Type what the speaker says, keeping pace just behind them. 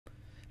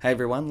Hey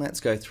everyone,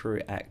 let's go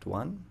through Act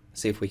 1,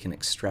 see if we can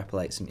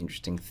extrapolate some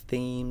interesting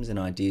themes and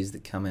ideas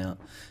that come out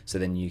so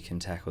then you can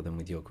tackle them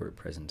with your group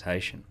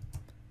presentation.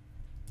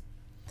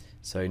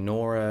 So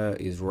Nora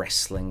is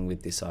wrestling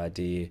with this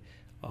idea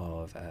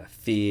of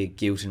fear,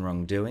 guilt and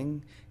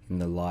wrongdoing in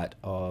the light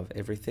of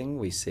everything.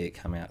 We see it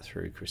come out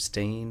through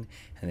Christine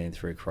and then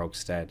through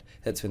Krogstad.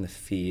 That's when the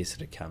fear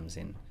sort of comes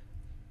in.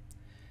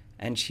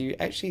 And she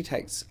actually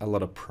takes a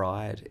lot of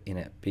pride in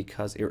it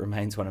because it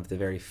remains one of the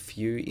very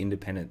few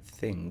independent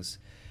things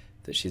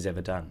that she's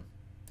ever done.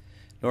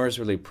 Nora's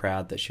really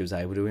proud that she was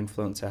able to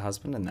influence her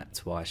husband, and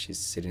that's why she's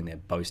sitting there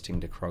boasting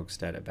to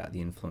Krogstad about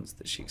the influence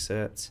that she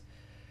exerts.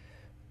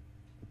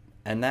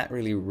 And that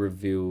really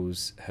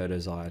reveals her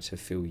desire to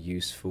feel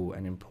useful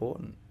and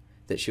important,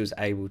 that she was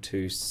able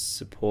to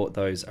support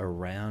those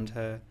around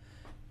her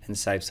and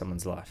save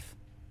someone's life.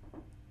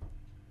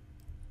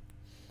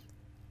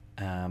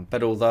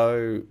 But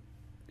although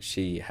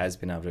she has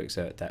been able to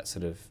exert that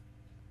sort of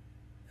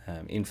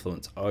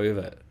influence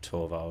over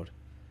Torvald,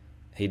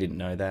 he didn't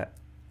know that,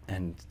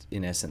 and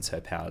in essence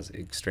her power is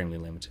extremely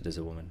limited as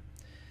a woman.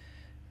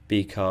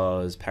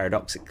 Because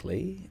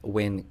paradoxically,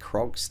 when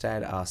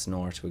Krogstad asks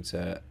Nora to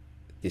exert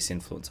this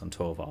influence on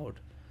Torvald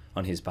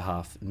on his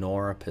behalf,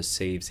 Nora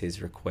perceives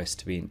his request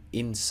to be an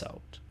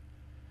insult.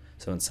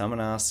 So when someone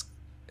else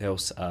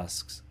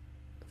asks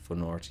for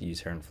Nora to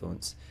use her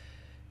influence,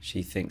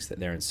 she thinks that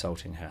they're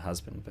insulting her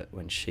husband, but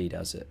when she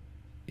does it,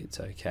 it's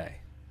okay.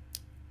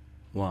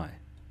 Why?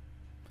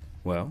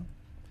 Well,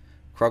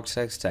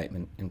 Krogstad's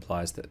statement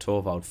implies that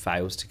Torvald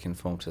fails to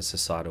conform to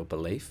societal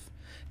belief,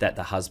 that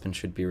the husband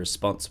should be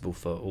responsible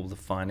for all the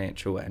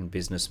financial and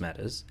business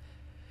matters,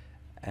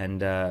 and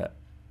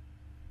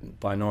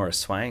by Nora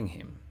swaying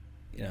him,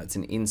 it's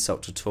an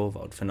insult to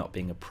Torvald for not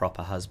being a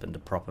proper husband, a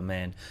proper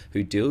man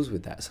who deals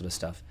with that sort of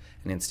stuff,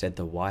 and instead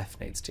the wife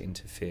needs to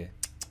interfere.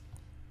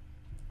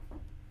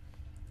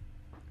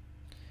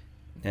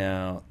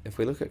 Now, if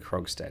we look at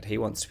Krogstad, he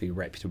wants to be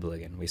reputable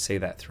again. We see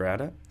that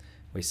throughout it.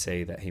 We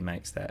see that he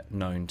makes that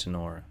known to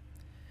Nora.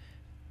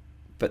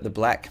 But the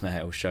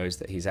blackmail shows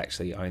that he's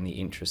actually only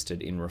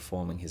interested in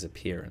reforming his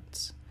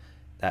appearance,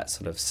 that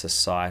sort of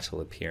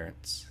societal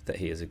appearance that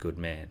he is a good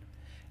man,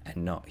 and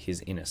not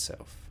his inner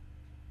self.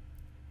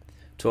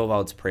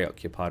 Torvald's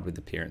preoccupied with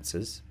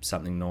appearances,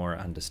 something Nora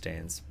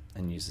understands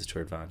and uses to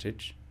her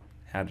advantage.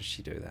 How does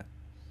she do that?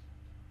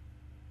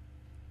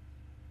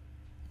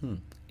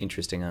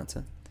 Interesting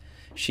answer.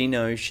 She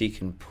knows she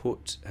can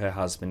put her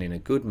husband in a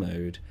good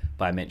mood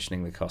by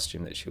mentioning the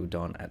costume that she'll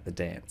don at the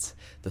dance.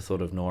 The thought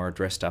of Nora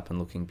dressed up and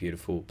looking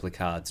beautiful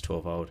placards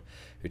Torvald,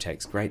 who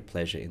takes great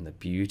pleasure in the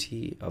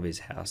beauty of his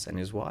house and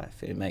his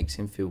wife. It makes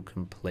him feel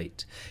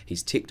complete.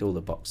 He's ticked all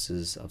the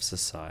boxes of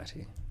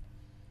society.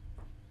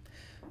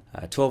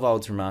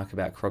 Torvald's remark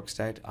about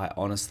Krogstad: "I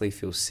honestly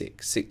feel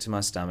sick to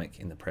my stomach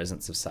in the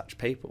presence of such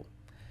people."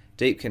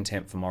 Deep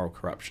contempt for moral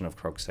corruption of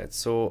Krogstad's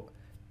sort,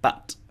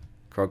 but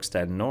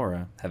Krogstad and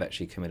Nora have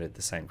actually committed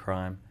the same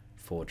crime,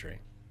 forgery.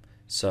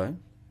 So,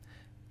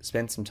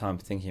 spend some time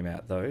thinking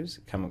about those,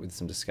 come up with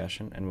some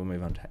discussion, and we'll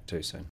move on to Act 2 soon.